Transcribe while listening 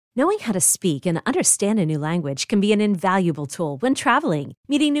Knowing how to speak and understand a new language can be an invaluable tool when traveling,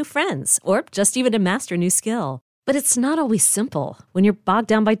 meeting new friends, or just even to master a new skill. But it's not always simple when you're bogged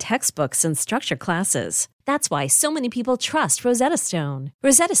down by textbooks and structured classes. That's why so many people trust Rosetta Stone.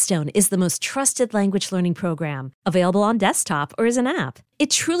 Rosetta Stone is the most trusted language learning program, available on desktop or as an app. It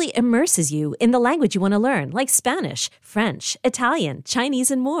truly immerses you in the language you want to learn, like Spanish, French, Italian,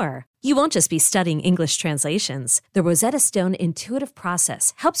 Chinese, and more. You won't just be studying English translations. The Rosetta Stone intuitive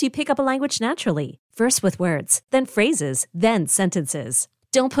process helps you pick up a language naturally, first with words, then phrases, then sentences.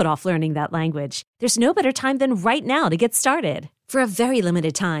 Don't put off learning that language. There's no better time than right now to get started. For a very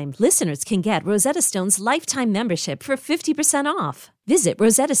limited time, listeners can get Rosetta Stone's lifetime membership for 50% off. Visit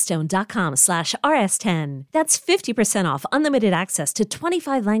rosettastone.com/rs10. That's 50% off unlimited access to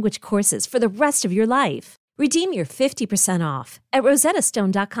 25 language courses for the rest of your life. Redeem your 50% off at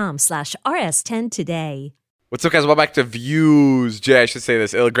rosettastone.com/rs10 today. What's up, guys? Welcome back to Views. Jay, I should say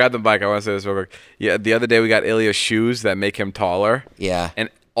this. Ilya, grab the mic. I want to say this real quick. Yeah, the other day we got Ilya shoes that make him taller. Yeah. And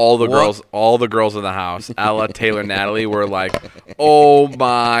all the girls in the house, Ella, Taylor, Natalie, were like, "Oh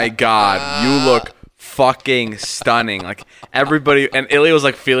my God, you look fucking stunning!" Like everybody, and Ilya was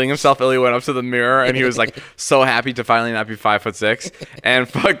like feeling himself. Ilya went up to the mirror and he was like so happy to finally not be 5'6", and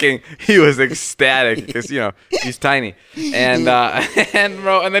fucking he was ecstatic because he's tiny, and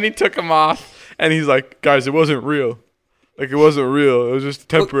then he took him off. And he's like, "Guys, it wasn't real. Like, it wasn't real. It was just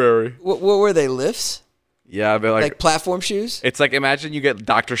temporary." What were they, lifts? Yeah, they're like platform shoes? It's like, imagine you get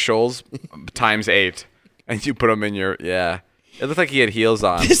Dr. Scholl's times 8, and you put them in your, yeah. It looked like he had heels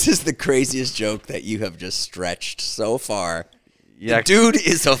on. This is the craziest joke that you have just stretched so far. Yeah. The dude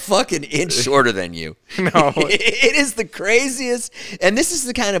is a fucking inch shorter than you. No. It is the craziest. And this is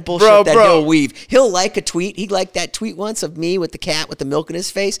the kind of bullshit that he'll weave. He'll like a tweet. He liked that tweet once of me with the cat with the milk in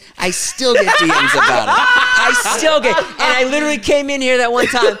his face. I still get DMs about it. And I literally came in here that one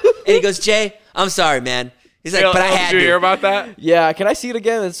time, and he goes, "Jay, I'm sorry, man." He's like, "But I had to." Did you hear about that? Yeah, can I see it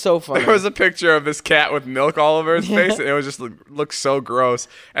again? It's so funny. There was a picture of this cat with milk all over his face, and it was just looked so gross.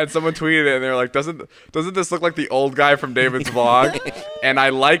 And someone tweeted it, and they were like, "Doesn't this look like the old guy from David's vlog?" And I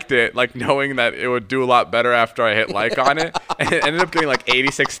liked it, like knowing that it would do a lot better after I hit like on it. And it ended up getting like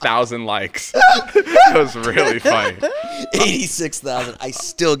 86,000 likes. It was really funny. 86,000. I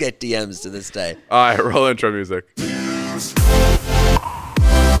still get DMs to this day. All right, roll intro music.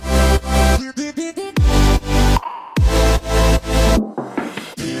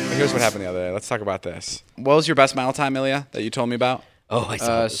 Here's what happened the other day. Let's talk about this. What was your best mile time, Ilya, that you told me about? Oh, I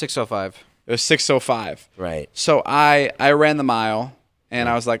saw 6:05. It was 6:05. Right. So I ran the mile, and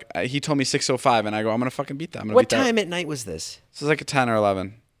I was like, he told me 6:05, and I go, I'm gonna fucking beat that. What time at night was this? This was like a 10 or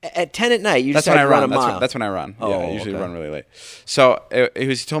 11. At 10 at night, you That's decided when I to run run. a mile. That's when I run. Oh, yeah, I usually okay. run really late. So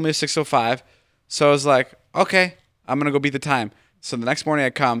he told me it was 6:05. So I was like, okay, I'm gonna go beat the time. So the next morning I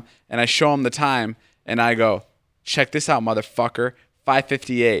come and I show him the time, and I go, check this out, motherfucker,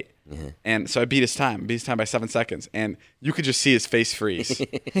 5:58. Mm-hmm. And so I beat his time by 7 seconds, and you could just see his face freeze.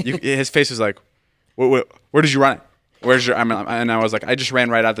 His face was like, where did you run it? Where's your? And I was like, I just ran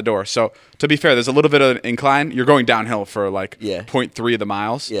right out the door. So to be fair, there's a little bit of an incline. You're going downhill for like 0.3 of the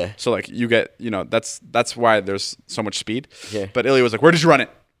miles. Yeah. So like you get, that's why there's so much speed. Yeah. But Ilya was like, where did you run it?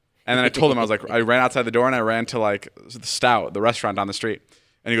 And then I told him, I was like, I ran outside the door and I ran to like the Stout, the restaurant down the street.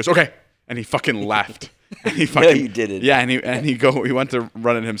 And he goes, okay. And he fucking left. And he fucking, no, you didn't. Yeah, he went to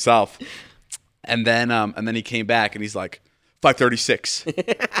run it himself. And then he came back and he's like, 5:36. And he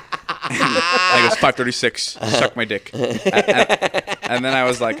goes, 5:36. Suck my dick. And then I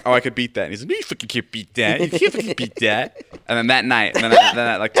was like, oh, I could beat that. And he's like, no, you fucking can't beat that. You can't fucking beat that. And then that night, then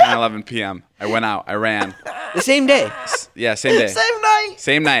at like 10, 11 p.m., I went out. I ran. The same day? Yeah, same day.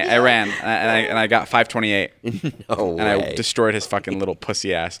 Same night. I ran, and I got 5:28. No way. And I destroyed his fucking little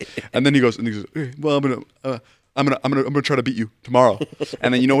pussy ass. And then he goes, hey, well, I'm gonna try to beat you tomorrow.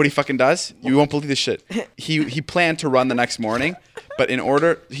 And then you know what he fucking does? You won't believe this shit. He planned to run the next morning, but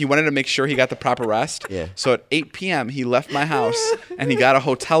he wanted to make sure he got the proper rest. Yeah. So at 8 p.m. he left my house and he got a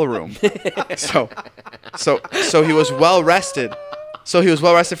hotel room. So he was well rested. So he was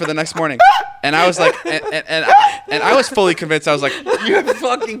well rested for the next morning. And I was like, and I was fully convinced. I was like, you're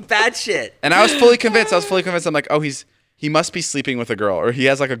fucking bad shit. And I was fully convinced. I'm like, oh, he must be sleeping with a girl, or he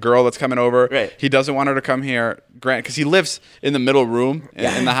has like a girl that's coming over. Right. He doesn't want her to come here, because he lives in the middle room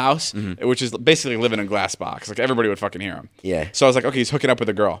in the house, which is basically living in a glass box. Like everybody would fucking hear him. Yeah. So I was like, okay, he's hooking up with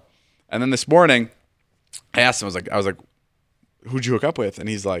a girl. And then this morning, I asked him, I was like, who'd you hook up with? And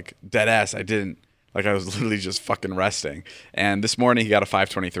he's like, dead ass, I didn't. Like I was literally just fucking resting. And this morning he got a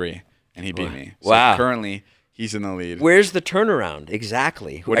 5:23, and he beat me. So wow. Currently, he's in the lead. Where's the turnaround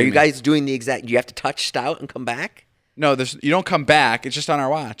exactly? What Are do you mean? guys doing the exact? Do you have to touch Stout and come back? No, you don't come back. It's just on our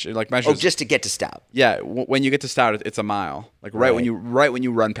watch. It like measures. Oh, just to get to Stout. Yeah, when you get to Stout, it's a mile. Like right when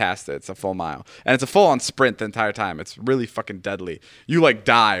you run past it, it's a full mile, and it's a full on sprint the entire time. It's really fucking deadly. You like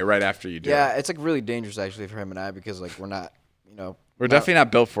die right after you do. Yeah, it. it's like really dangerous actually for him and I because like we're not, we're definitely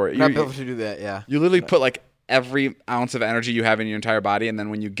not built for it. We're not built to do that. Yeah. You literally put like every ounce of energy you have in your entire body, and then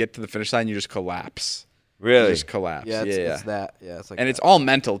when you get to the finish line, you just collapse. Really? You just collapse. Yeah, it's that. Yeah, it's like. And it's all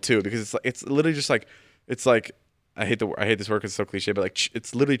mental too, because it's literally just like it's like I hate this word because it's so cliche, but like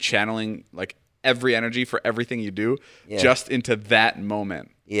it's literally channeling like every energy for everything you do just into that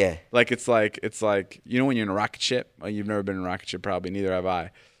moment. Yeah. Like it's like when you're in a rocket ship. Well, you've never been in a rocket ship, probably. Neither have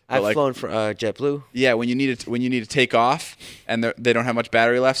I. I've flown for JetBlue. Yeah, when you need to take off and they don't have much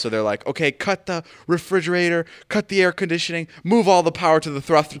battery left, so they're like, okay, cut the refrigerator, cut the air conditioning, move all the power to the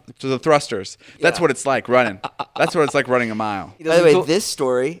thrusters. That's what it's like running. That's what it's like running a mile. By the way, this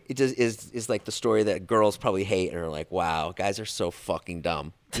story is like the story that girls probably hate and are like, wow, guys are so fucking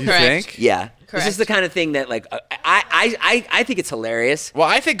dumb. You think? Yeah. Correct. This is the kind of thing that like I think it's hilarious. Well,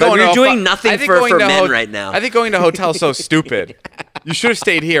 I think but going we're to doing nothing for men right now. I think going to a hotel is so stupid. You should have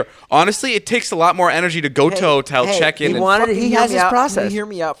stayed here. Honestly, it takes a lot more energy to go to a hotel, check in. He has his process. Can you hear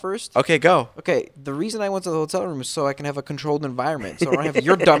me out first? Okay, go. Okay, the reason I went to the hotel room is so I can have a controlled environment. So I don't have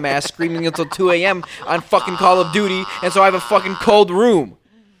your dumb ass screaming until 2 a.m. on fucking Call of Duty, and so I have a fucking cold room.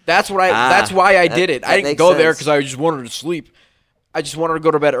 That's why I did it. I didn't go there because I just wanted to sleep. I just wanted to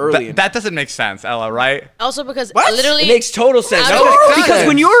go to bed early. That doesn't make sense, Ella, right? Also because What? literally It makes total sense. No, it doesn't. Because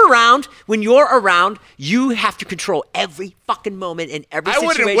when you're around, you have to control every fucking moment and every I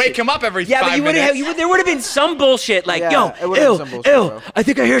situation. wouldn't wake him up every 5 but you minutes. there would have been some bullshit like, Yeah, it would've been some bullshit, bro. I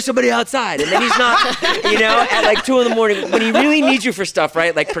think I hear somebody outside. And then he's not, at like 2 a.m. when he really needs you for stuff,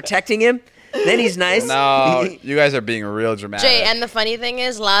 right? Like protecting him. Then he's nice. No, you guys are being real dramatic. Jay, and the funny thing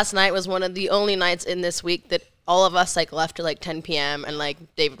is, last night was one of the only nights in this week that all of us like left at like 10 p.m. and like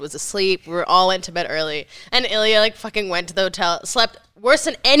David was asleep. We all went to bed early, and Ilya like fucking went to the hotel, slept worse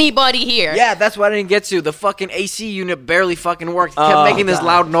than anybody here. Yeah, that's what I didn't get to. The fucking AC unit barely fucking worked. It kept making this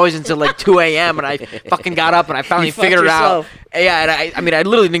loud noise until like 2 a.m. and I fucking got up and I finally figured it out. Yeah, and I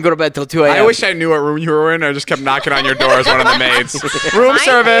literally didn't go to bed till 2 a.m. I wish I knew what room you were in. I just kept knocking on your door as one of the maids. Room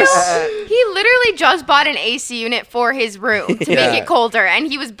service. He literally just bought an AC unit for his room to make it colder, and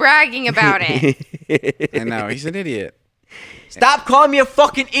he was bragging about it. I know, he's an idiot. Stop calling me a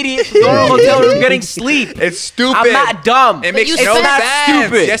fucking idiot for going to a hotel room getting sleep. It's stupid. I'm not dumb. It makes you no said- sense. It's not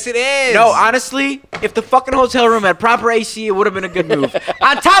stupid. Yes, it is. No, honestly, if the fucking hotel room had proper AC, it would have been a good move.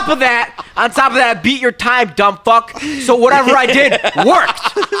 On top of that, beat your time, dumb fuck. So whatever I did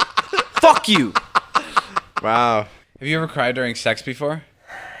worked. Fuck you. Wow. Have you ever cried during sex before?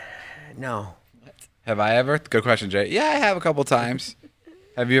 No. Have I ever? Good question, Jay. Yeah, I have a couple times.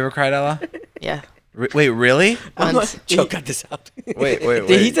 Have you ever cried, Ella? Yeah. Wait, really? Once. Joe, cut this out. Wait.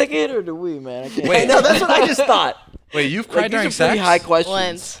 Did he take it or did we, man? I can't. Wait. No, that's what I just thought. Wait, you've cried Like, during these are pretty sex? high questions.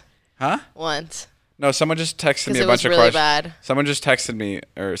 Once. Huh? Once. No, someone just texted me 'Cause a it bunch was of really questions. bad. Someone just texted me,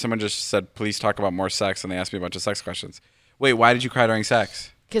 or someone just said, please talk about more sex, and they asked me a bunch of sex questions. Wait, why did you cry during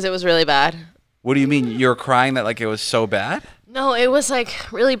sex? Because it was really bad. What do you mean? You were crying that like it was so bad? No, it was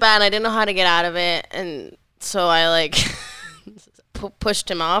like really bad. I didn't know how to get out of it, and so I like pushed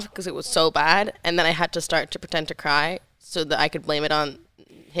him off because it was so bad, and then I had to start to pretend to cry so that I could blame it on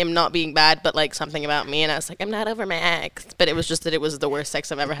him not being bad, but like something about me. And I was like, I'm not over my ex, but it was just that it was the worst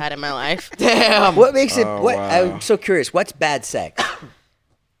sex I've ever had in my life. Damn. What makes it? Oh, What? wow. I'm so curious. What's bad sex?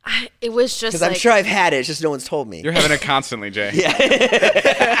 It was just Because like I'm sure I've had it. It's just no one's told me. You're having it constantly, Jay.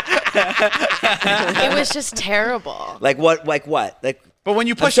 it was just terrible. Like what? Like what? Like But when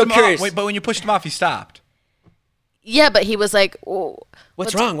you pushed so him curious. off, but when you pushed him off, he stopped. Yeah, but he was like, oh,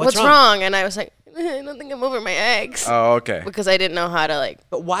 What's wrong? What's wrong? And I was like, I don't think I'm over my ex. Oh, okay. Because I didn't know how to like.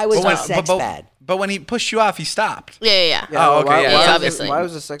 But why was when- sex bad? But when he pushed you off, he stopped. Yeah. Oh, okay, Why, yeah, yeah, so obviously. Why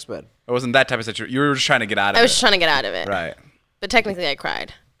was the sex bad? It wasn't that type of situation. You were just trying to get out of it. I was just trying to get out of it. Right. But technically, I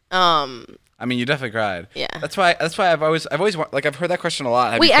cried. I mean, you definitely cried. Yeah. That's why I've always like I've heard that question a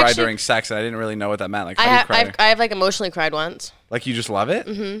lot. Have Wait, you cried actually- during sex? And I didn't really know what that meant. Like, I how do you have cry? I've like emotionally cried once. Like you just love it?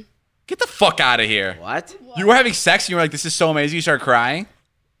 Mm-hmm. Get the fuck out of here. What? You were having sex and you were like, this is so amazing. You started crying?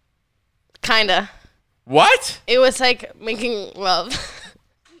 Kinda. What? It was like making love.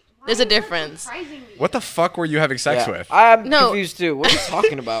 There's a difference. What the fuck were you having sex with? I'm No. confused too. What are you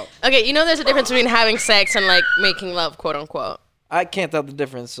talking about? Okay, you know there's a difference between having sex and like making love, quote unquote. I can't tell the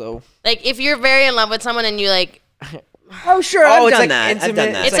difference, so. Like if you're very in love with someone and you like, Oh sure, Oh, I've it's done like that. I've intimate.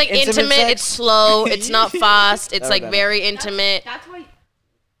 done that. it's like intimate intimate, sex? it's slow, it's not fast, it's Never like done very intimate. That's why.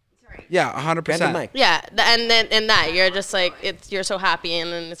 Sorry. Yeah, 100%. Grab the mic. Yeah, and then in that you're just like you're so happy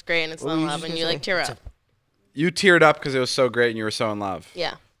and then it's great and it's love and you like tear up. You teared up because it was so great and you were so in love.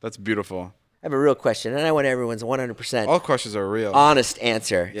 Yeah. That's beautiful. I have a real question, and I want everyone's 100% All questions are real. honest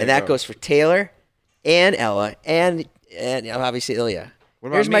answer, Yeah, and that go. goes for Taylor and Ella and obviously Ilya. What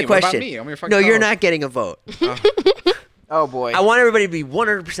about Here's my me? What about question. me? I'm your fucking No, you're co-host. not getting a vote. Oh boy. I want everybody to be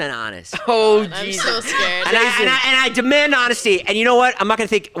 100% honest. Oh I'm Jesus. so scared. And I demand honesty. And you know what? I'm not going to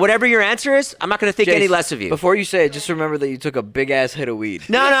think, whatever your answer is, I'm not going to think any Jace, less of you. Before you say it, just remember that you took a big ass hit of weed.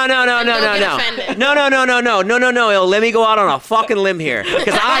 No. Don't get offended. No. Let me go out on a fucking limb here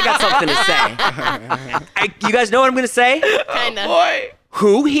because I got something to say. You guys know what I'm going to say? Kinda. Boy.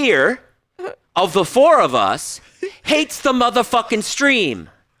 Who here of the four of us hates the motherfucking stream?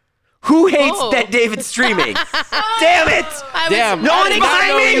 Who hates Oh. that David's streaming? Damn it! Damn. No one's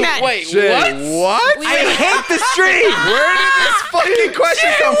behind me. Wait, Jay, what? I hate the stream. Where did this fucking question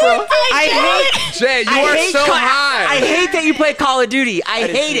come from? I hate. Jay, you I are hate so high. I hate that you play Call of Duty. I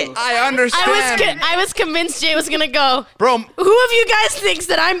hate it. I understand. I was convinced Jay was gonna go. Bro, Who of you guys thinks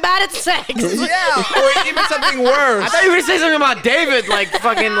that I'm bad at sex? yeah, or even something worse. I thought you were gonna say something about David, like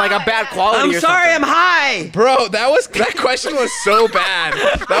fucking like a bad quality. I'm or sorry. something. I'm high. Bro, that question was so bad.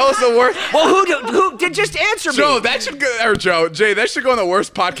 That was the worst. Well, who did just answer me? Jay, that should go in the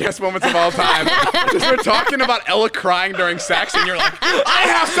worst podcast moments of all time. Because we're talking about Ella crying during sex, and you're like, I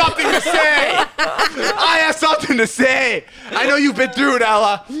have something to say. I have something to say. I know you've been through it,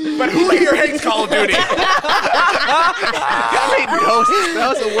 Ella, but who here hates Call of Duty?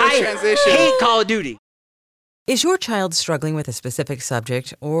 That was the worst transition. I hate Call of Duty. Is your child struggling with a specific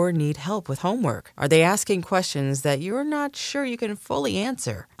subject or need help with homework? Are they asking questions that you're not sure you can fully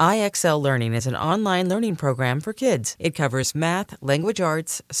answer? IXL Learning is an online learning program for kids. It covers math, language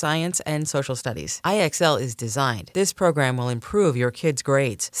arts, science, and social studies. IXL is designed. This program will improve your kids'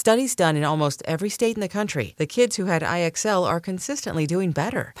 grades. Studies done in almost every state in the country. The kids who had IXL are consistently doing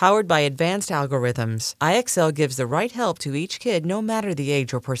better. Powered by advanced algorithms, IXL gives the right help to each kid no matter the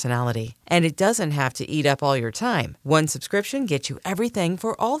age or personality. And it doesn't have to eat up all your time. One subscription gets you everything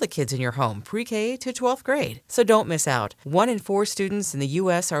for all the kids in your home, pre-K to 12th grade. So don't miss out. 1 in 4 students in the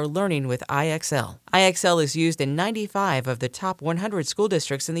U.S. are learning with IXL. IXL is used in 95 of the top 100 school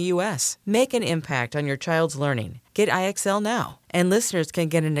districts in the U.S. Make an impact on your child's learning. Get IXL now. And listeners can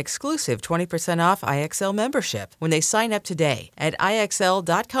get an exclusive 20% off IXL membership when they sign up today at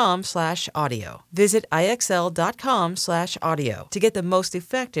IXL.com/audio. Visit IXL.com/audio to get the most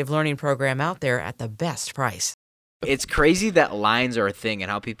effective learning program out there at the best price. It's crazy that lines are a thing and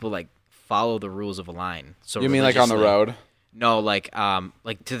how people like follow the rules of a line. So You mean like on the road? No, like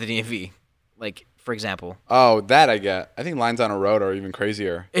to the DMV. Like, for example. Oh, that I get. I think lines on a road are even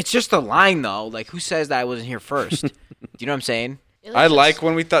crazier. It's just a line though. Like, who says that I wasn't here first? Do you know what I'm saying? I like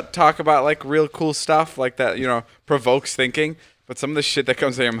when we talk about like real cool stuff like that, provokes thinking. But some of the shit that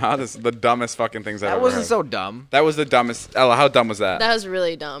comes out of your mouth is the dumbest fucking things I've That ever wasn't heard. so dumb. That was the dumbest. Ella, how dumb was that? That was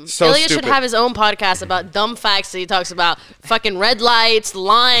really dumb. So Ilya stupid. should have his own podcast about dumb facts that he talks about fucking red lights,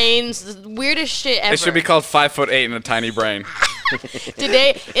 lines, the weirdest shit ever. It should be called 5'8" and a tiny brain.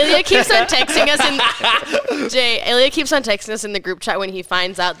 Today, Ilya keeps on texting us Ilya keeps on texting us in the group chat when he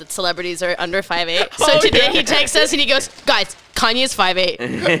finds out that celebrities are under 5'8". So today he texts us and he goes, "Guys, Kanye's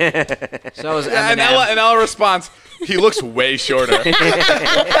 5'8". So was and Eminem. Ella responds, "He looks way shorter."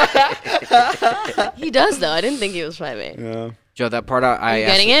 He does though. I didn't think he was 5'8". Yeah. Joe, that part I you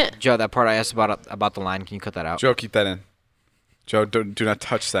asked, getting it? Joe, that part I asked about the line. Can you cut that out? Joe, keep that in. Joe, do not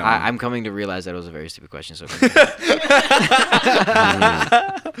touch that one. I'm coming to realize that it was a very stupid question. So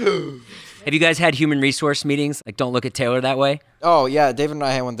Have you guys had human resource meetings? Like, don't look at Taylor that way? Oh yeah, David and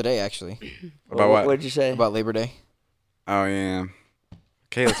I had one today actually About what? What did you say? about Labor Day. Oh, yeah.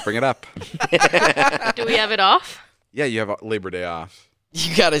 Okay, let's bring it up. Do we have it off? Yeah, you have Labor Day off.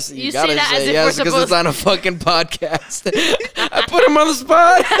 You gotta You gotta say that as if yes we're because it's supposed- on a fucking podcast. I put him on the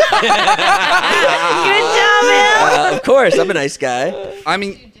spot. Good job, man. Of course, I'm a nice guy. I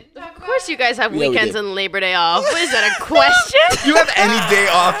mean, Of course you guys have Yeah, we weekends do. and Labor Day off. What is that, a question? you have any day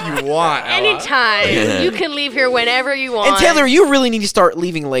off you want, Ella. Anytime. You can leave here whenever you want. And Taylor, you really need to start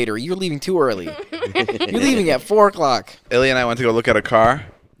leaving later. You're leaving too early. You're leaving at 4:00. Ilya and I went to go look at a car.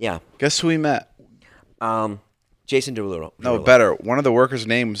 Yeah. Guess who we met? Jason Derulo. No, better. One of the workers'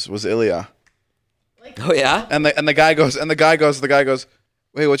 names was Ilya. Oh, yeah? And the guy goes,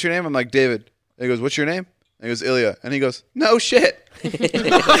 "Wait, what's your name?" I'm like, "David." And he goes, "What's your name?" And he goes, "Ilya." And he goes, "No shit."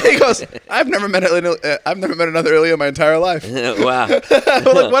 He goes, I've never met another Ilya in my entire life." Wow. I'm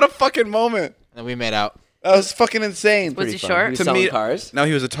like, what a fucking moment. And we made out. That was fucking insane. Was he He short? was To selling me- cars? No,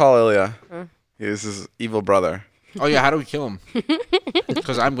 he was a tall Ilya. He was his evil brother. Oh yeah, how do we kill him?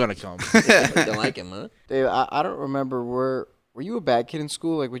 Because I'm gonna kill him. Don't like him, huh? Dave, I don't remember Were you a bad kid in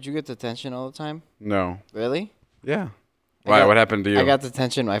school? Like, would you get detention all the time? No. Really? Yeah. Why? What happened to you? I got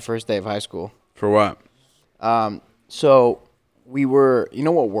detention my first day of high school. For what? So we were, you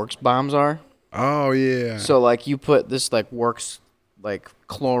know what works bombs are? Oh yeah. So like you put this like works like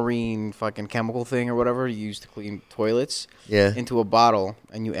chlorine fucking chemical thing or whatever you use to clean toilets into a bottle,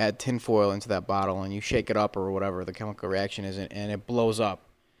 and you add tin foil into that bottle and you shake it up or whatever the chemical reaction is, and it blows up.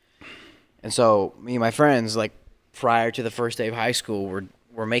 And so me and my friends, like prior to the first day of high school,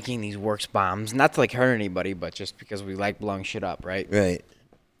 we're making these works bombs, not to like hurt anybody, but just because we like blowing shit up, right? Right.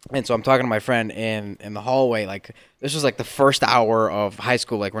 And so I'm talking to my friend in the hallway. Like, this was like the first hour of high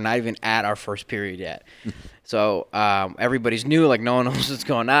school. Like, we're not even at our first period yet. So everybody's new. Like, no one knows what's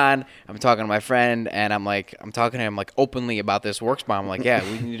going on. I'm talking to my friend, and I'm talking to him like openly about this works bomb. I'm like, yeah,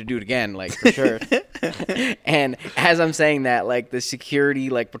 we need to do it again, like for sure. And as I'm saying that, like the security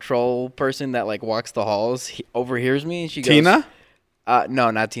like patrol person that like walks the halls overhears me, and she goes, Tina?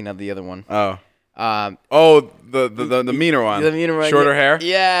 No, not Tina. The other one. Oh. The meaner one. The meaner one. Shorter hair?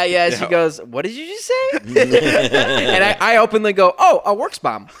 Yeah. She goes, what did you just say? And I openly go, oh, a works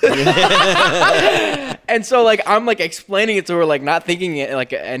bomb. And so, like, I'm, like, explaining it to her, like, not thinking it,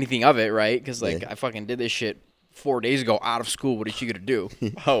 like anything of it, right? Because, like, I fucking did this shit 4 days ago out of school. What is she going to do?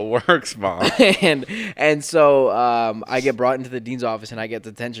 Oh, works bomb. and so I get brought into the dean's office, and I get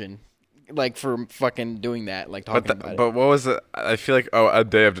detention. Like, for fucking doing that, like, talking about it. But what was it? I feel like, a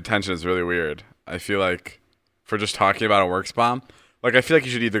day of detention is really weird. I feel like for just talking about a works bomb, like I feel like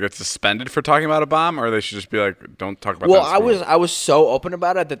you should either get suspended for talking about a bomb, or they should just be like, don't talk about that. Well, I was so open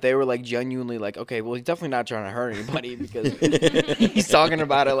about it that they were like genuinely like, okay, well he's definitely not trying to hurt anybody because he's talking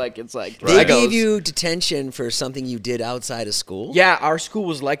about it like it's like they gave you detention for something you did outside of school. Yeah, our school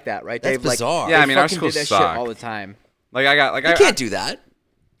was like that, right? That's bizarre. Yeah, I mean our school schools did that suck shit all the time. Like you can't do that.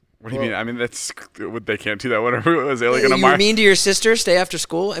 What do you mean? I mean, they can't do that. Whatever. Is Illy gonna you march? mean to your sister? Stay after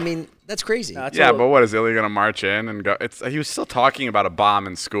school? I mean, that's crazy. Yeah, but what is Illy gonna march in and go? He was still talking about a bomb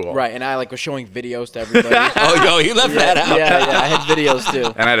in school, right? And I like was showing videos to everybody. You left that out. Yeah, I had videos too.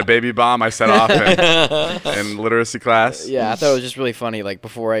 And I had a baby bomb I set off in literacy class. Yeah, I thought it was just really funny. Like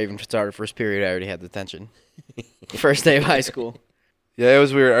before I even started first period, I already had detention. First day of high school. Yeah, it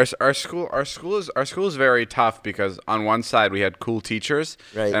was weird. Our school is very tough because on one side we had cool teachers,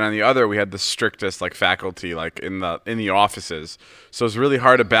 right, and on the other we had the strictest like faculty, like in the offices. So it's really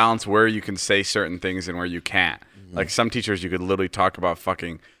hard to balance where you can say certain things and where you can't. Mm-hmm. Like some teachers, you could literally talk about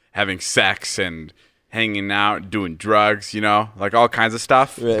fucking having sex and hanging out, doing drugs, like all kinds of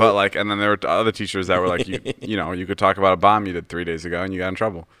stuff. Right. But like, and then there were other teachers that were like, you could talk about a bomb you did 3 days ago and you got in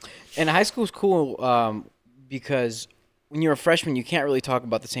trouble. And high school's cool because when you're a freshman, you can't really talk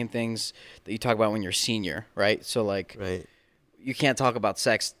about the same things that you talk about when you're a senior, right? So like, you can't talk about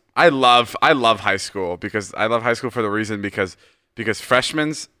sex. I love high school because I love high school for the reason because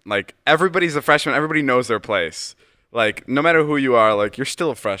freshmen's like everybody's a freshman. Everybody knows their place. Like no matter who you are, like you're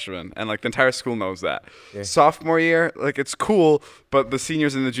still a freshman, and like the entire school knows that. Yeah. Sophomore year, like it's cool, but the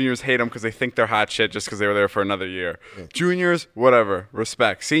seniors and the juniors hate them because they think they're hot shit just because they were there for another year. Yeah. Juniors, whatever,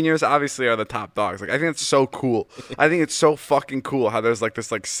 respect. Seniors obviously are the top dogs. Like I think it's so cool. I think it's so fucking cool how there's like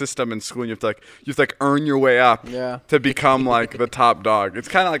this like system in school, and you have to earn your way up to become like the top dog. It's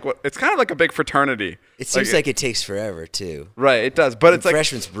kind of like a big fraternity. It seems like it takes forever too. Right, it does. But it's like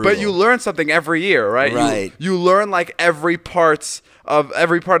freshman's brutal. But you learn something every year, right? Right. You learn like every part of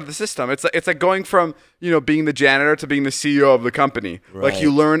the system. It's like going from, being the janitor to being the CEO of the company. Right. Like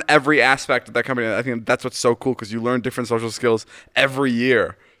you learn every aspect of that company. I think that's what's so cool because you learn different social skills every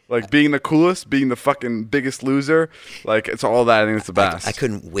year. Like being the coolest, being the fucking biggest loser, like it's all that. I think it's the best. I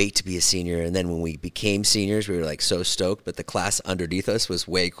couldn't wait to be a senior, and then when we became seniors, we were like so stoked. But the class underneath us was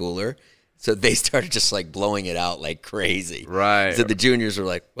way cooler. So they started just like blowing it out like crazy. Right. So the juniors were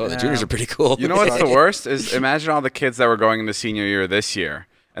like, well, the juniors are pretty cool. You know what's the worst is imagine all the kids that were going into senior year this year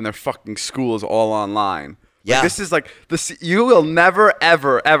and their fucking school is all online. Yeah. Like, this is like this. You will never,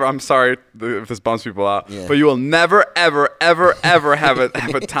 ever, ever. I'm sorry if this bums people out, but you will never, ever, ever, ever have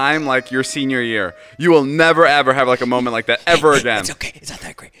a time like your senior year. You will never, ever have like a moment like that ever again. It's okay. It's not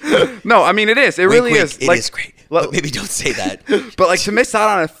that great. No, I mean it is. It really is. It is great. But maybe don't say that. But like to miss out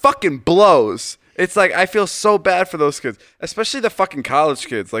on it fucking blows. It's like I feel so bad for those kids, especially the fucking college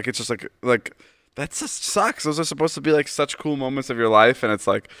kids. Like it's just like. That just sucks. Those are supposed to be like such cool moments of your life, and it's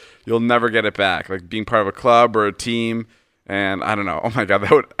like you'll never get it back. Like being part of a club or a team, and I don't know. Oh my god,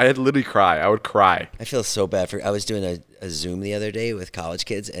 I'd literally cry. I would cry. I feel so bad for. I was doing a Zoom the other day with college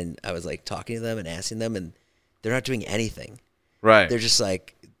kids, and I was like talking to them and asking them, and they're not doing anything. Right. They're just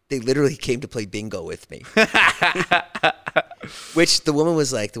like they literally came to play bingo with me. Which the woman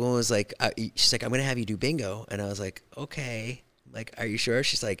was like, she's like, I'm gonna have you do bingo, and I was like, okay. Like, are you sure?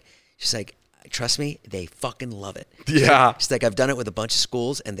 She's like, trust me, they fucking love it. Yeah. She's like, I've done it with a bunch of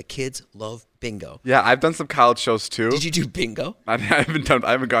schools, and the kids love bingo. Yeah, I've done some college shows too. Did you do bingo? I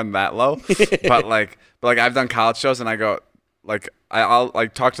haven't gone that low, but I've done college shows, and I go like I'll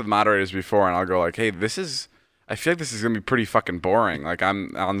like talk to the moderators before, and I'll go like, hey, I feel like this is gonna be pretty fucking boring. Like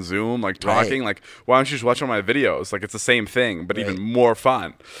I'm on Zoom, like talking, like why don't you just watch one of my videos? Like it's the same thing, but even more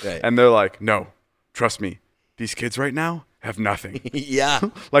fun. Right. And they're like, no, trust me, these kids right now have nothing. Yeah.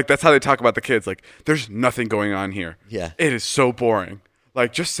 Like that's how they talk about the kids. Like there's nothing going on here. Yeah. It is so boring.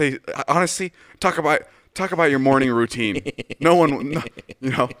 Like just say honestly, talk about your morning routine. No,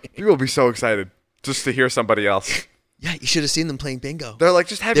 people will be so excited just to hear somebody else. Yeah, you should have seen them playing bingo. They're like,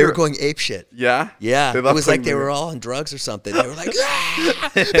 just have They were going ape shit. Yeah? Yeah. It was like they were all on drugs or something. They were like,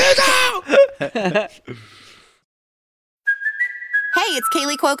 bingo! Hey, it's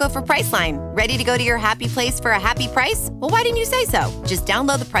Kaylee Cuoco for Priceline. Ready to go to your happy place for a happy price? Well, why didn't you say so? Just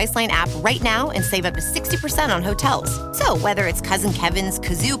download the Priceline app right now and save up to 60% on hotels. So whether it's Cousin Kevin's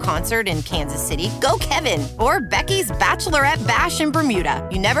Kazoo Concert in Kansas City, go Kevin, or Becky's Bachelorette Bash in Bermuda,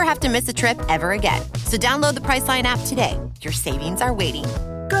 you never have to miss a trip ever again. So download the Priceline app today. Your savings are waiting.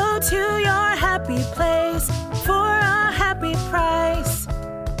 Go to your happy place for a happy price.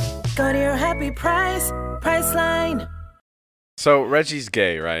 Go to your happy price, Priceline. So Reggie's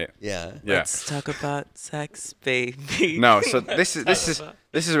gay, right? Yeah. Let's talk about sex, baby. No, so this is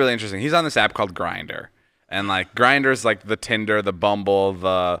really interesting. He's on this app called Grindr, and like Grindr's like the Tinder, the Bumble,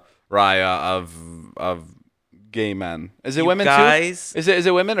 the Raya of gay men. Is it women guys, too? Is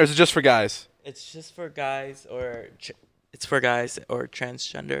it women or is it just for guys? It's just for guys or it's for guys or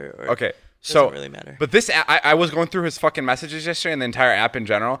transgender or okay. Doesn't So, really matter. But this, I was going through his fucking messages yesterday and the entire app in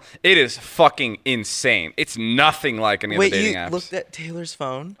general. It is fucking insane. It's nothing like any of the dating apps. Wait, you looked at Taylor's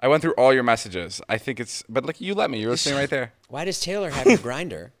phone? I went through all your messages. I think it's, but like you let me. You're listening right there. Why does Taylor have a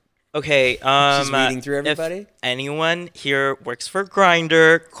grinder? Okay, She's reading through everybody? If anyone here works for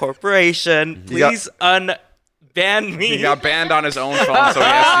Grindr Corporation, please unban me. He got banned on his own phone, so he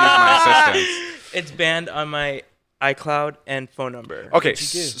has to use my assistant. It's banned on my iCloud and phone number. Okay,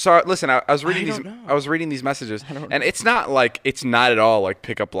 so listen, I was reading these messages, and it's not at all like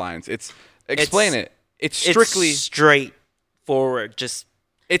pickup lines. It's It's strictly straightforward. Just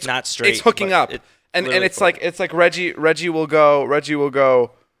it's not straight. It's hooking up, and it's forward. like Reggie will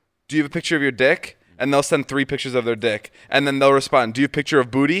go. Do you have a picture of your dick? And they'll send 3 pictures of their dick, and then they'll respond, "Do you have a picture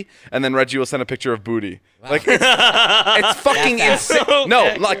of booty?" And then Reggie will send a picture of booty. Wow. Like it's fucking insane. Okay.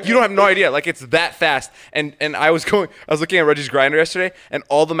 No, like you don't have no idea. Like it's that fast. And I was looking at Reggie's Grindr yesterday, and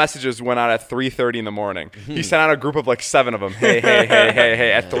all the messages went out at 3:30 in the morning. He sent out a group of like 7 of them. Hey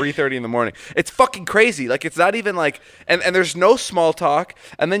at 3:30 in the morning. It's fucking crazy. Like it's not even like and there's no small talk.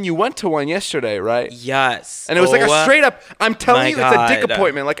 And then you went to one yesterday, right? Yes. And it was like a straight up. I'm telling you, it's a dick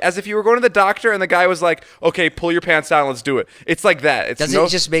appointment. Like as if you were going to the doctor, and the guy was like, "Okay, pull your pants down, let's do it." It's like that. Doesn't it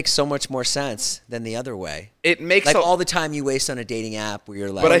just make so much more sense than the other way? It makes like all the time you waste on a dating app where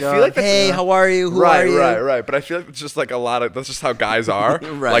you're like, but I feel like "Hey, how are you? Who are you?" Right. But I feel like it's just like that's just how guys are.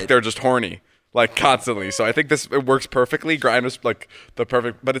 Right. Like they're just horny, like constantly. So I think it works perfectly. Grindr's like the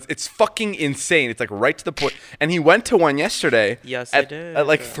perfect, but it's fucking insane. It's like right to the point. And he went to one yesterday. Yes, I did. At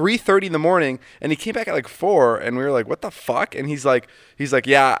like 3:30 in the morning, and he came back at like 4, and we were like, "What the fuck?" And he's like,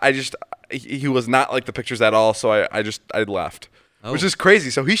 "Yeah, he was not like the pictures at all, so I left," which is crazy.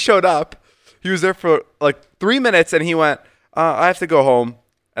 So he showed up. He was there for like 3 minutes, and he went, "I have to go home."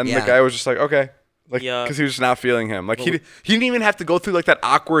 And the guy was just like, "Okay," like because he was just not feeling him. Like he didn't even have to go through like that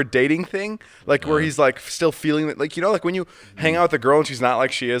awkward dating thing, like where he's like still feeling that, like like when you hang out with a girl and she's not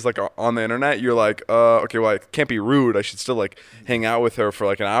like she is like on the internet, you're like, okay, well I can't be rude. I should still like hang out with her for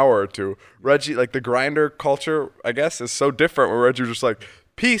like an hour or two. Reggie, like the Grindr culture, I guess, is so different. Where Reggie was just like,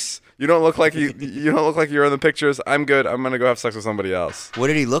 "Peace. You don't look like you don't look like you're in the pictures. I'm good. I'm gonna go have sex with somebody else." What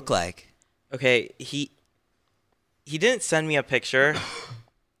did he look like? Okay, he didn't send me a picture.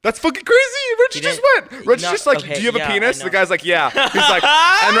 That's fucking crazy. Reggie just went. Reggie's just like, "Do you have a penis?" The guy's like, "Yeah." He's like,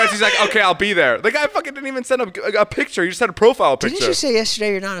 and Reggie's like, "Okay, I'll be there." The guy fucking didn't even send a picture. He just had a profile picture. Didn't you say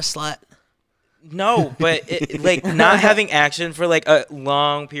yesterday you're not a slut? No, but like not having action for like a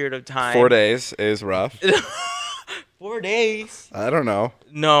long period of time. 4 days is rough. 4 days? I don't know.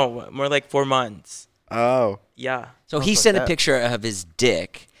 No, more like 4 months. Oh. Yeah. So he sent a picture of his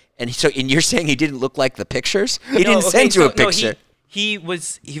dick, and you're saying he didn't look like the pictures? He didn't send you a picture. No, he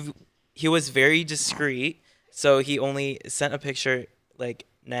was very discreet, so he only sent a picture like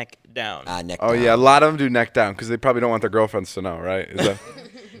neck down. Neck down. Oh yeah, a lot of them do neck down because they probably don't want their girlfriends to know, right? Is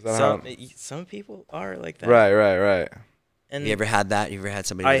that some people are like that. Right. And you ever had that? You ever had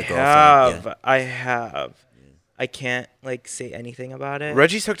somebody with a girlfriend? I have. I can't like say anything about it.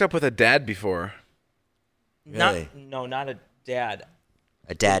 Reggie's hooked up with a dad before. Really? Not a dad.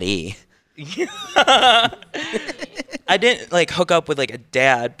 A daddy. I didn't like hook up with like a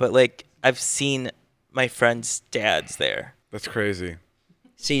dad, but like I've seen my friends' dads there. That's crazy.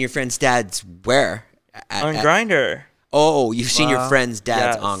 Seen your friends' dads where? On Grindr. Oh, you've seen your friends'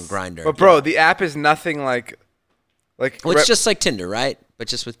 dads Yes. on Grindr. But bro, the app is nothing like. Well, it's just like Tinder, right? But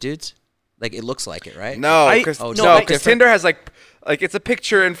just with dudes. Like it looks like it, right? No, because Tinder has like it's a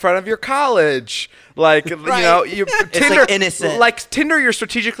picture in front of your college, like you know, Tinder, like innocent. Like Tinder, you're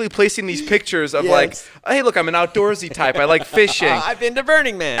strategically placing these pictures of like, hey, look, I'm an outdoorsy type. I like fishing. I've been to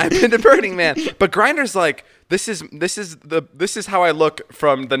Burning Man. But Grindr's like this is how I look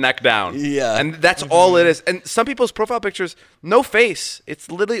from the neck down. Yeah, and that's all it is. And some people's profile pictures, no face. It's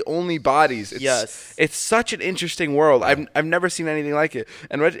literally only bodies. It's such an interesting world. I've never seen anything like it.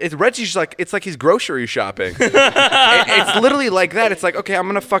 And Reggie's like it's like he's grocery shopping. It's literally like that. It's like, okay, I'm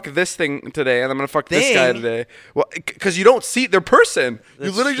gonna fuck this thing today, and I'm gonna fuck this guy today. Well, because you don't see their person.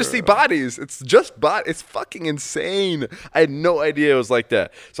 You literally just see bodies. It's just It's fucking insane. I had no idea it was like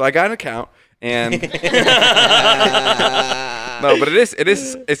that. So I got an account. And no, but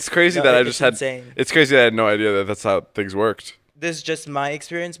it's crazy that I just had. Insane. It's crazy that I had no idea that's how things worked. This is just my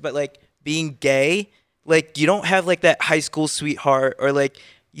experience, but like being gay, like you don't have like that high school sweetheart, or like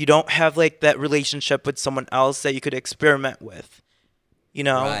you don't have like that relationship with someone else that you could experiment with, you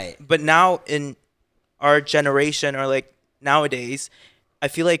know. Right. But now in our generation, or like nowadays, I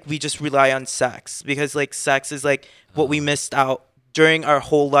feel like we just rely on sex, because like sex is like what we missed out during our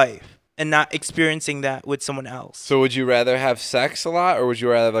whole life. And not experiencing that with someone else. So would you rather have sex a lot, or would you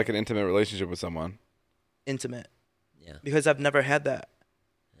rather have like an intimate relationship with someone? Intimate. Yeah. Because I've never had that.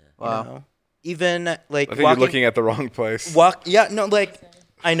 Yeah. Wow. You know? Even like I think you're looking at the wrong place.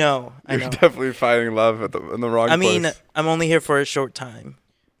 I know. You're definitely finding love in the wrong place. I mean, I'm only here for a short time.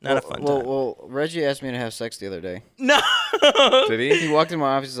 Not a fun time. Well, Reggie asked me to have sex the other day. No. Did he? He walked in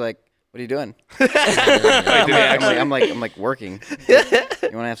my office. He's like, "What are you doing?" I'm like working.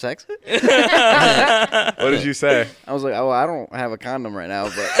 You want to have sex? What did you say? I was like, "Oh, I don't have a condom right now."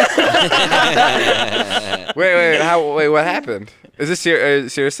 But wait, what happened? Is this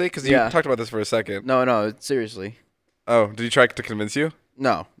seriously? Because you Yeah. talked about this for a second. no, seriously. Oh, did he try to convince you?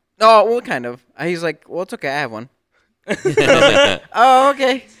 No, well, kind of. He's like, "Well, it's okay. I have one." Oh,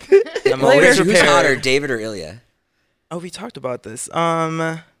 okay. I'm always Who's prepared. hotter, David or Ilya? Oh, we talked about this.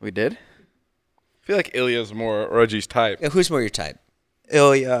 We did. I feel like Ilya's more Reggie's type. Yeah, who's more your type?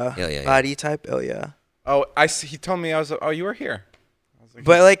 Ilya. Yeah. Body type Ilya. Oh, he told me you were here.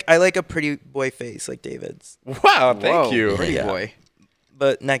 But like I like a pretty boy face like David's. Wow, thank you. Pretty boy.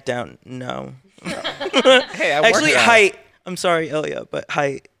 But neck down, no. Hey, Actually, height. I'm sorry, Ilya, but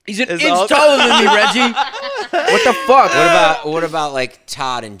height. He's an is inch all- taller than me, Reggie. What the fuck? What about like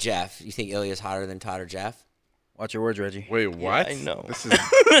Todd and Jeff? You think Ilya's hotter than Todd or Jeff? Watch your words, Reggie. Wait, what? I know. This is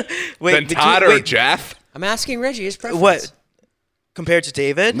Wait, then Todd or Jeff? I'm asking Reggie his preference. What? Compared to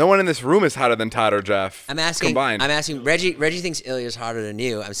David? No one in this room is hotter than Todd or Jeff. I'm asking. Combined. I'm asking Reggie. Reggie thinks Ilya's hotter than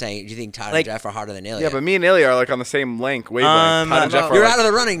you. I'm saying, do you think Todd Like- and Jeff are hotter than Ilya? Yeah, but me and Ilya are like on the same wavelength. Todd and Jeff are you're like, out of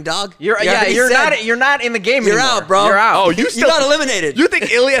the running, dog. You're not in the game You're anymore. out, bro. You're out. Oh, you got eliminated. You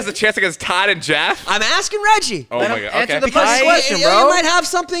think Ilya has a chance against Todd and Jeff? I'm asking Reggie. Oh my god. answer Okay. the first question, Ilya bro. might have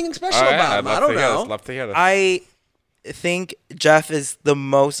something special All right, about I'd him. love I don't to hear know. this. Love to hear this. I think Jeff is the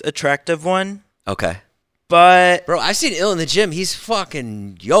most attractive one, Okay, but bro. I've seen Il in the gym. He's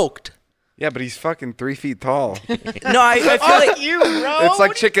fucking yoked. Yeah, but he's fucking 3 feet tall. no, I feel like you, bro. It's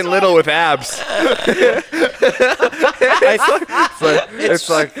like Chicken Little with abs.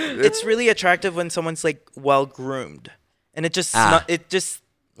 it's really attractive when someone's like well groomed, and it just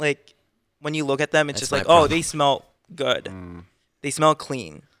like when you look at them, it's That's just like, my problem. they smell good, they smell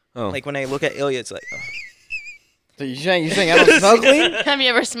clean. Oh. Like when I look at Ilya, it's like, oh. So you saying I don't smell clean? Have you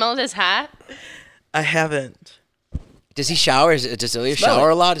ever smelled his hat? I haven't. Does he shower? Does Ilya shower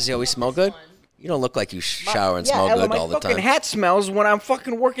a lot? Does he always smell good? You don't look like you shower and smell good all the My time. fucking hat smells when I'm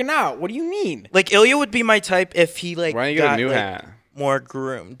fucking working out. What do you mean? Like Ilya would be my type if he like Why don't you get a got new like, hat? more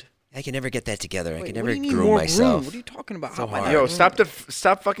groomed. I can never get that together. I can What never do you mean groom more myself. groomed? What are you talking about? How am I not Yo, groomed?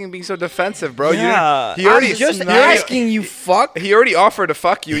 stop fucking being so defensive, bro. Yeah. He already I'm just he already- asking you, fuck. He already offered to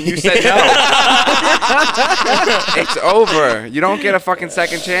fuck you and you said no. It's over. You don't get a fucking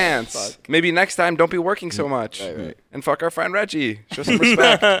second chance. Maybe next time don't be working so much. Right. And fuck our friend Reggie. Show some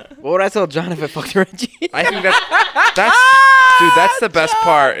respect. What would I tell John if I fucked Reggie? I think that's the best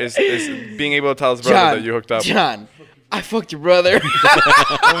part is being able to tell his brother that you hooked up. John, I fucked your brother.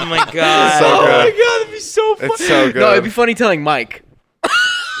 Oh my god. So Oh good. my god, that'd be so funny. It's so good. No, it'd be funny telling Mike.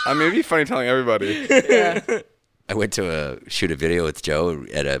 I mean, it'd be funny telling everybody. I went to shoot a video with Joe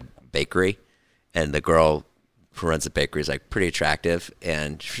at a bakery, and the girl who runs the bakery is like pretty attractive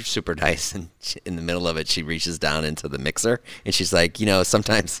and she's super nice. And in the middle of it, she reaches down into the mixer and she's like,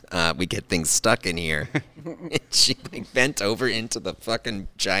 sometimes we get things stuck in here. And she like bent over into the fucking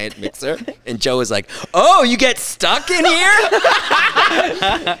giant mixer, and Joe was like, "Oh, you get stuck in here?"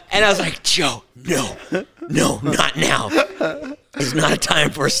 And I was like, "Joe, no, not now. It's not a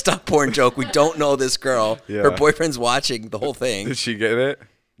time for a stuck porn joke. We don't know this girl. Yeah. Her boyfriend's watching the whole thing." Did she get it?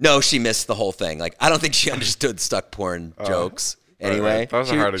 No, she missed the whole thing. Like, I don't think she understood stuck porn jokes. Anyway, right. That was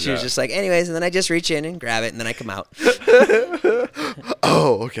she, hard to she was get. just like, anyways, and then I just reach in and grab it, and then I come out.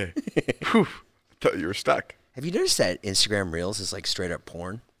 Oh, okay. Whew. Thought you were stuck. Have you noticed that Instagram Reels is like straight up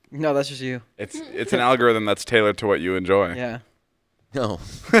porn? No, that's just you. It's an algorithm that's tailored to what you enjoy. Yeah. No.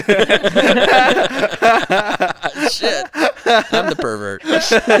 Shit. I'm the pervert.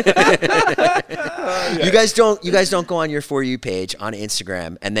 You guys don't go on your For You page on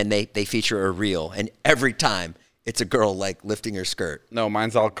Instagram and then they feature a reel, and every time it's a girl like lifting her skirt. No,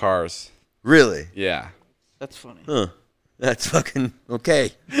 mine's all cars. Really? Yeah. That's funny. Huh. That's fucking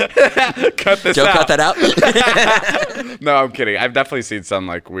okay. Cut this Joe, out. cut that out. No, I'm kidding. I've definitely seen some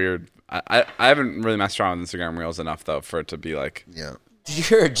like weird. I haven't really messed around with Instagram Reels enough though for it to be like. Yeah. Did you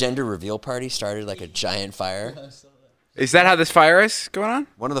hear a gender reveal party started like a giant fire? Is that how this fire is going on?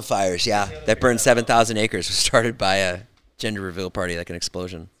 One of the fires, yeah, that burned 7,000 acres was started by a gender reveal party, like an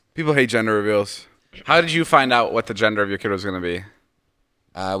explosion. People hate gender reveals. How did you find out what the gender of your kid was going to be?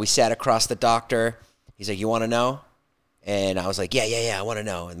 We sat across the doctor. He's like, "You want to know?" And I was like, yeah, I want to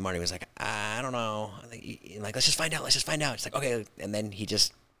know. And Marty was like, "I don't know." Like, let's just find out. It's like, okay. And then he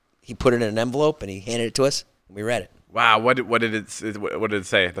put it in an envelope and he handed it to us and we read it. Wow, what did it say?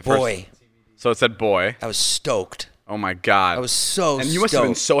 The Boy. So it said boy. I was stoked. Oh my god. I was so And you must have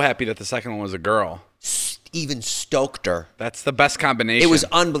been stoked. so happy that the second one was a girl. Even stokeder. That's the best combination. It was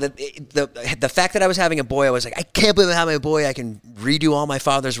unbelievable. The fact that I was having a boy, I was like, I can't believe I'm having a boy. I can redo all my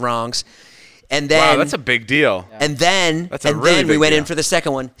father's wrongs. And then, wow, that's a big deal. And then, That's a really we big went deal. in for the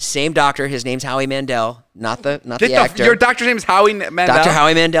second one. Same doctor. His name's Howie Mandel, not the Get actor. your doctor's name is Howie Mandel. Dr.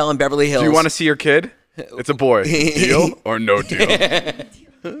 Howie Mandel in Beverly Hills. Do you want to see your kid? It's a boy. Deal or no deal?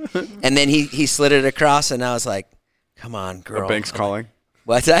 And then he slid it across, and I was like, "Come on, girl." The bank's calling.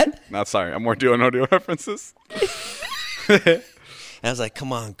 What's that? Not sorry. I'm more deal or no deal references. And I was like,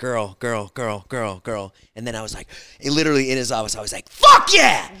 "Come on, girl." And then I was like, literally in his office, I was like, "Fuck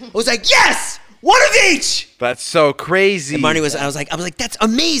yeah!" I was like, "Yes, one of each." That's so crazy. And Marnie I was like, "That's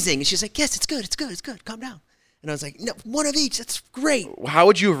amazing." And she's like, "Yes, it's good. Calm down." And I was like, "No, one of each. That's great." How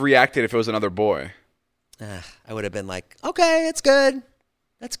would you have reacted if it was another boy? I would have been like, "Okay, it's good.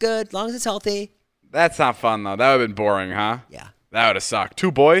 That's good, as long as it's healthy." That's not fun though. That would have been boring, huh? Yeah. That would have sucked.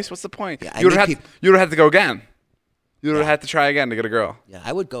 2 boys? What's the point? Yeah, you would have had to go again. You would have had to try again to get a girl. Yeah,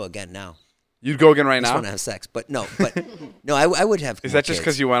 I would go again now. You'd go again right I just now? want to have sex, but no, I would have. Is more that just kids.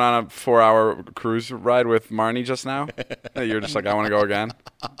 because you went on a 4-hour cruise ride with Marnie just now? That you're just like, I want to go again?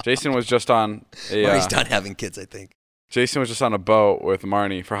 Jason was just on a... Marnie's done having kids, I think. Jason was just on a boat with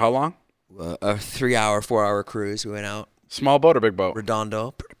Marnie. For how long? A 3-hour, 4-hour cruise. We went out. Small boat or big boat?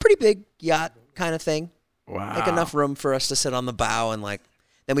 Redondo. Pretty big yacht kind of thing. Wow. Like enough room for us to sit on the bow, and like,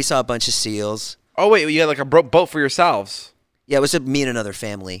 then we saw a bunch of seals. Oh, wait, you had like a boat for yourselves? Yeah, it was me and another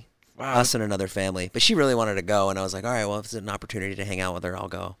family. Wow. Us and another family. But she really wanted to go, and I was like, all right, well, if it's an opportunity to hang out with her, I'll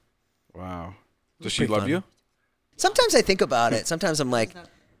go. Wow. Does was she pretty love fun. you? Sometimes I think about it. Sometimes I'm like,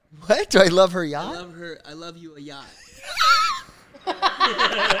 what? Do I love her yacht? I love you a yacht.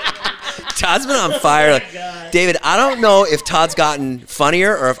 Todd's been on fire. David, I don't know if Todd's gotten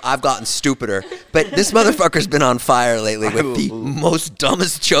funnier or if I've gotten stupider, but this motherfucker's been on fire lately with the most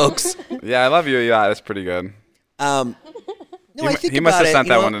dumbest jokes. Yeah, I love you. Yeah, that's pretty good. No, I think He must about have it, sent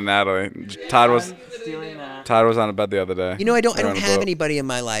you that know? one to Natalie. Todd was on a bed the other day. You know, I don't They were on a have boat. anybody in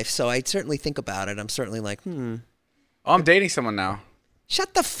my life, so I certainly think about it. I'm certainly like, Oh, I'm dating someone now.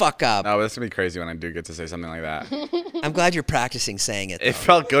 shut the fuck up. No, this is going to be crazy when I do get to say something like that. I'm glad you're practicing saying it. It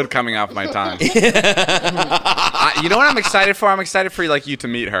felt good coming off my tongue. You know what I'm excited for? I'm excited for you to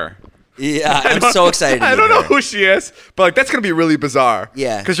meet her. Yeah, I'm so excited to I meet don't know her. who she is, but like that's going to be really bizarre.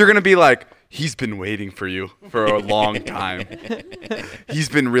 Yeah. Because you're going to be like, he's been waiting for you for a long time. He's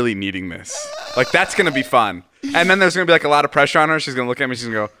been really needing this. Like, that's going to be fun. And then there's going to be like a lot of pressure on her. She's going to look at me. She's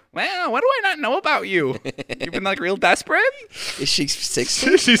going to go, well, what do I not know about you? You've been like real desperate? Is she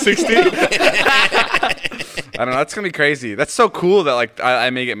 60? She's 60? I don't know. That's going to be crazy. That's so cool that like I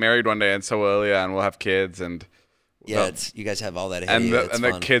may get married one day and so will Ilya and we'll have kids and Yeah, you guys have all that. And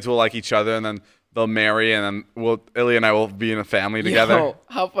the kids will like each other, and then they'll marry, and then Ilya and I will be in a family together. Yo,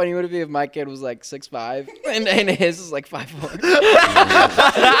 how funny would it be if my kid was like 6'5" and his is like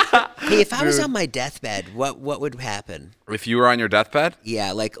 5'4"? Hey, if I was on my deathbed, what would happen? If you were on your deathbed?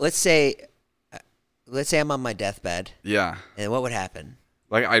 Yeah, like let's say I'm on my deathbed. Yeah. And what would happen?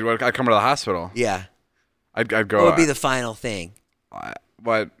 Like I'd come to the hospital. Yeah. I'd go. What would be the final thing?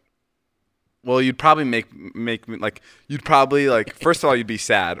 Well, you'd probably make me like. You'd probably like. First of all, you'd be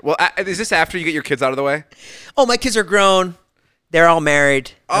sad. Well, is this after you get your kids out of the way? Oh, my kids are grown. They're all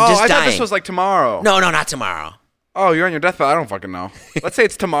married. I'm just I dying. thought this was like tomorrow. No, not tomorrow. Oh, you're on your deathbed. I don't fucking know. Let's say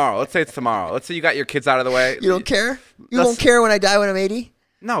it's tomorrow. Let's say you got your kids out of the way. You don't care? You won't care when I die when I'm 80?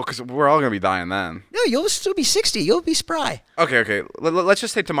 No, because we're all gonna be dying then. No, you'll still be 60. You'll be spry. Okay. Let's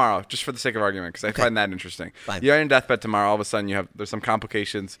just say tomorrow, just for the sake of argument, because I find that interesting. Fine. You're on your deathbed tomorrow. All of a sudden, there's some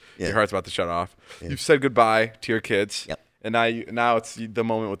complications. Yeah. Your heart's about to shut off. Yeah. You've said goodbye to your kids. Yep. And now it's the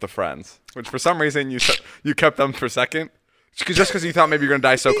moment with the friends, which for some reason you kept them for second. Just because you thought maybe you're going to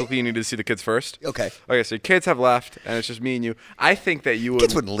die so quickly, you needed to see the kids first. Okay, so your kids have left, and it's just me and you. I think that you would...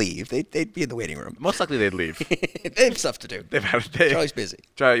 Kids wouldn't leave. They'd be in the waiting room. Most likely they'd leave. They have stuff to do. They've had a day. Charlie's busy.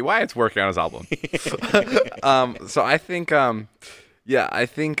 Charlie, Wyatt's working on his album. So I think... I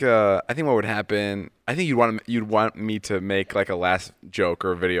think what would happen... I think you'd want me to make like a last joke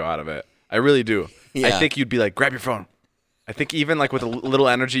or a video out of it. I really do. Yeah. I think you'd be like, grab your phone. I think even like with a little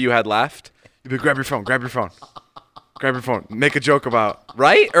energy you had left, you'd be grab your phone. Grab your phone. Make a joke about,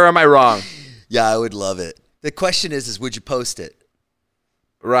 right? Or am I wrong? Yeah, I would love it. The question is would you post it?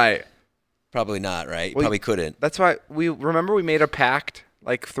 Right. Probably not, right? Probably couldn't. That's why we made a pact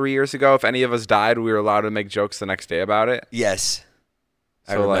like 3 years ago. If any of us died, we were allowed to make jokes the next day about it. Yes.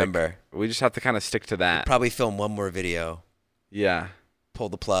 So I remember. We just have to kind of stick to that. We'd probably film one more video. Yeah. Pull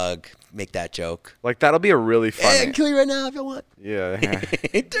the plug, make that joke. Like that'll be a really funny. Hey, I can kill you right now if you want. Yeah. Do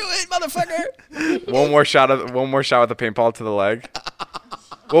it, motherfucker. one more shot with the paintball to the leg.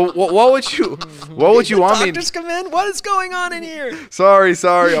 Well, what would you want me? Doctors come in. What is going on in here? Sorry.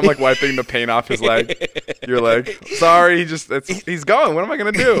 I'm like wiping the paint off his leg, your leg. Sorry, he's going. What am I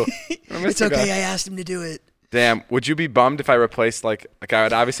gonna do? It's okay. I asked him to do it. Damn, would you be bummed if I replaced like I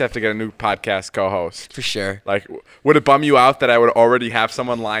would obviously have to get a new podcast co-host. For sure. Like, would it bum you out that I would already have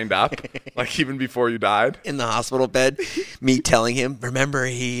someone lined up, like even before you died? In the hospital bed, me telling him, remember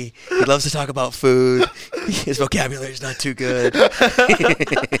he loves to talk about food. His vocabulary is not too good.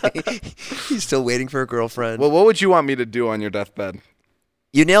 He's still waiting for a girlfriend. Well, what would you want me to do on your deathbed?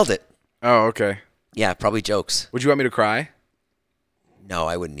 You nailed it. Oh, okay. Yeah, probably jokes. Would you want me to cry? No,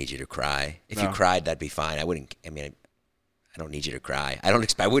 I wouldn't need you to cry. If you cried, that'd be fine. I don't need you to cry.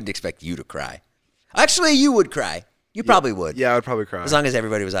 I wouldn't expect you to cry. Actually, you would cry. You probably would. Yeah, I would probably cry. As long as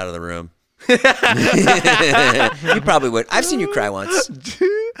everybody was out of the room. You probably would. I've seen you cry once.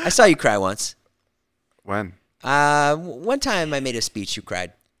 I saw you cry once. When? One time I made a speech, you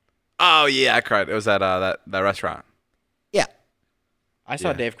cried. Oh, yeah, I cried. It was at that restaurant. Yeah. I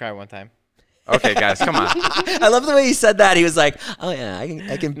saw Dave cry one time. Okay, guys, come on. I love the way he said that. He was like, "Oh yeah,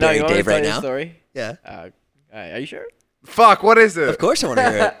 I can bury Dave right now." Story? Yeah. Are you sure? Fuck, what is it? Of course I want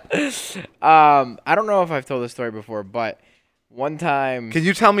to hear it. I don't know if I've told this story before, but one time. Can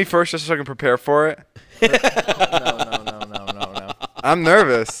you tell me first just so I can prepare for it? No. I'm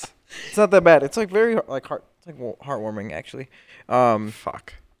nervous. It's not that bad. It's like very heartwarming actually.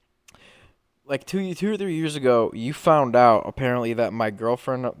 Fuck. Like 2 or 3 years ago, you found out apparently that my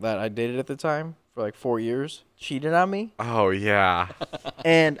girlfriend that I dated at the time for like 4 years cheated on me. Oh yeah.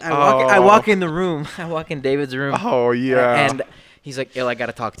 And I walk in the room. I walk in David's room. Oh yeah. And he's like, "I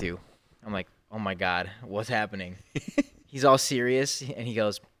gotta talk to you." I'm like, "Oh my god, what's happening?" He's all serious and he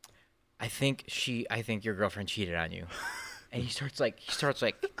goes, I think your girlfriend cheated on you." And he starts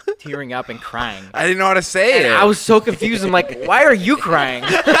tearing up and crying. I didn't know how to say it. I was so confused. I'm like, "Why are you crying?"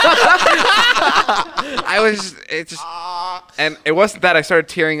 And it wasn't that I started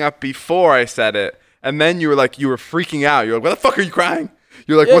tearing up before I said it. And then you were freaking out. You're like, "Why the fuck are you crying?"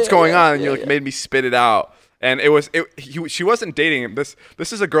 You're like, "What's going on?" And you made me spit it out. And she wasn't dating him. This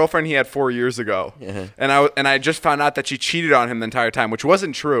is a girlfriend he had 4 years ago. Yeah. And I just found out that she cheated on him the entire time, which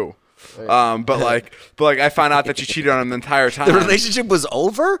wasn't true. But I found out that she cheated on him the entire time. The relationship was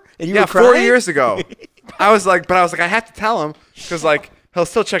over, and you were crying? 4 years ago. I was like, I have to tell him because he'll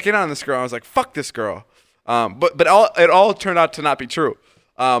still check in on this girl. I was like, fuck this girl. But it all turned out to not be true.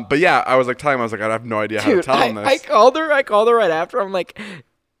 But yeah, I was telling him, I was like, I have no idea how to tell him this. I called her right after. I'm like,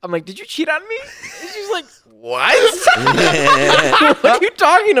 "Did you cheat on me?" And she's like, "What? What are you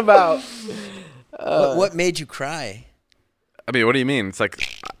talking about?" What made you cry? I mean, what do you mean? It's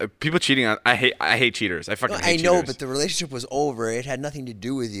like people cheating on. I hate cheaters. I fucking hate cheaters. I know, but the relationship was over. It had nothing to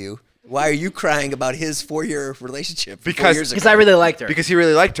do with you. Why are you crying about his 4-year relationship? Because I really liked her. Because he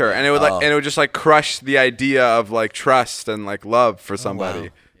really liked her, and it would and it would just like crush the idea of like trust and like love for somebody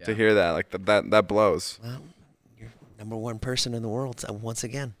to hear that. Like that blows. Well, you're number one person in the world once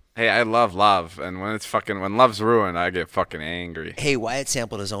again. Hey, I love love, and when love's ruined, I get fucking angry. Hey, Wyatt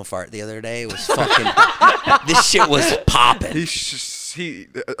sampled his own fart the other day. It was fucking. This shit was popping.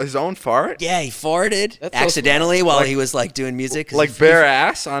 His own fart? Yeah, he farted accidentally while he was like doing music. Like bare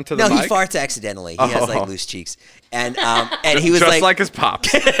ass onto the mic? No, he farts accidentally. He has like loose cheeks, and he was just like his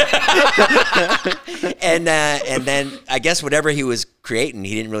pops. and then I guess whatever he was creating,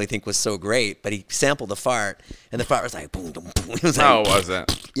 he didn't really think was so great, but he sampled the fart, and the fart was like boom, boom, boom. It was like, was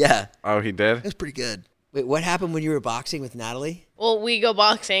it? Yeah. Oh, he did? It was pretty good. Wait, what happened when you were boxing with Natalie? Well, we go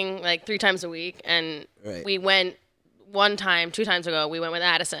boxing like 3 times a week, and we went 2 times ago, we went with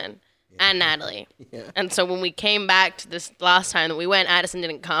Addison and Natalie. Yeah. And so when we came back to this last time that we went, Addison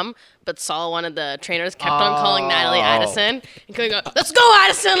didn't come, but Saul, one of the trainers, kept on calling Natalie Addison. And going, let's go,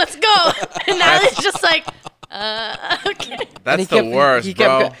 Addison, let's go. And Natalie's just like, okay. That's the worst,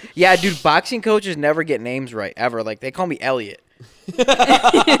 bro. Yeah, dude, boxing coaches never get names right, ever. Like, they call me Elliot.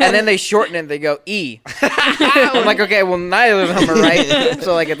 And then they shorten it, they go E. I'm like, okay, well, neither of them are right.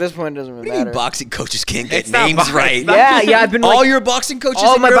 So, like, at this point, it doesn't really matter. Boxing coaches can't get names right. Yeah, I've been all your boxing coaches.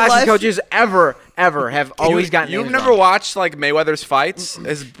 All my boxing coaches ever have always gotten names. You've never watched like Mayweather's fights?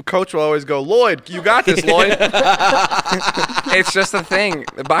 His coach will always go, Lloyd, you got this, Lloyd. It's just a thing.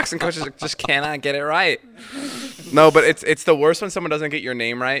 The boxing coaches just cannot get it right. No, but it's the worst when someone doesn't get your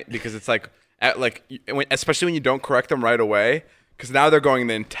name right because it's like especially when you don't correct them right away. Because now they're going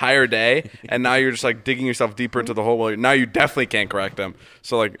the entire day, and now you're just like digging yourself deeper into the hole. Well, now you definitely can't correct them.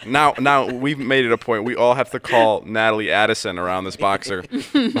 So like now we've made it a point. We all have to call Natalie Addison around this boxer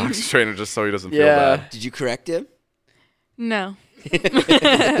trainer just so he doesn't feel bad. Did you correct him? No.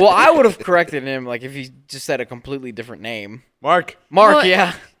 Well, I would have corrected him like if he just said a completely different name. Mark,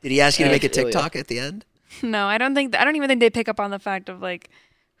 yeah. Did he ask you to make a TikTok at the end? No, I don't even think they pick up on the fact of like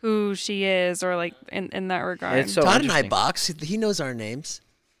who she is or like in that regard. It's so Todd and I box. He knows our names.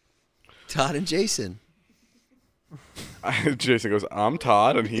 Todd and Jason. Jason goes, I'm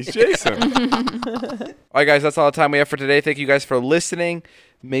Todd, and he's Jason. All right, guys, that's all the time we have for today. Thank you guys for listening.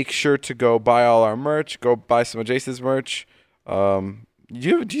 Make sure to go buy all our merch. Go buy some of Jason's merch. Do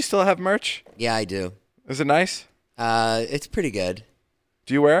you still have merch? Yeah, I do. Is it nice? It's pretty good.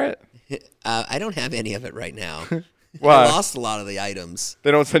 Do you wear it? I don't have any of it right now. Why? I lost a lot of the items.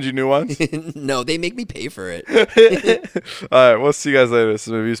 They don't send you new ones? No, they make me pay for it. All right, we'll see you guys later. This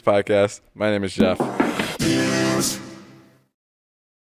is the Reviews Podcast. My name is Jeff.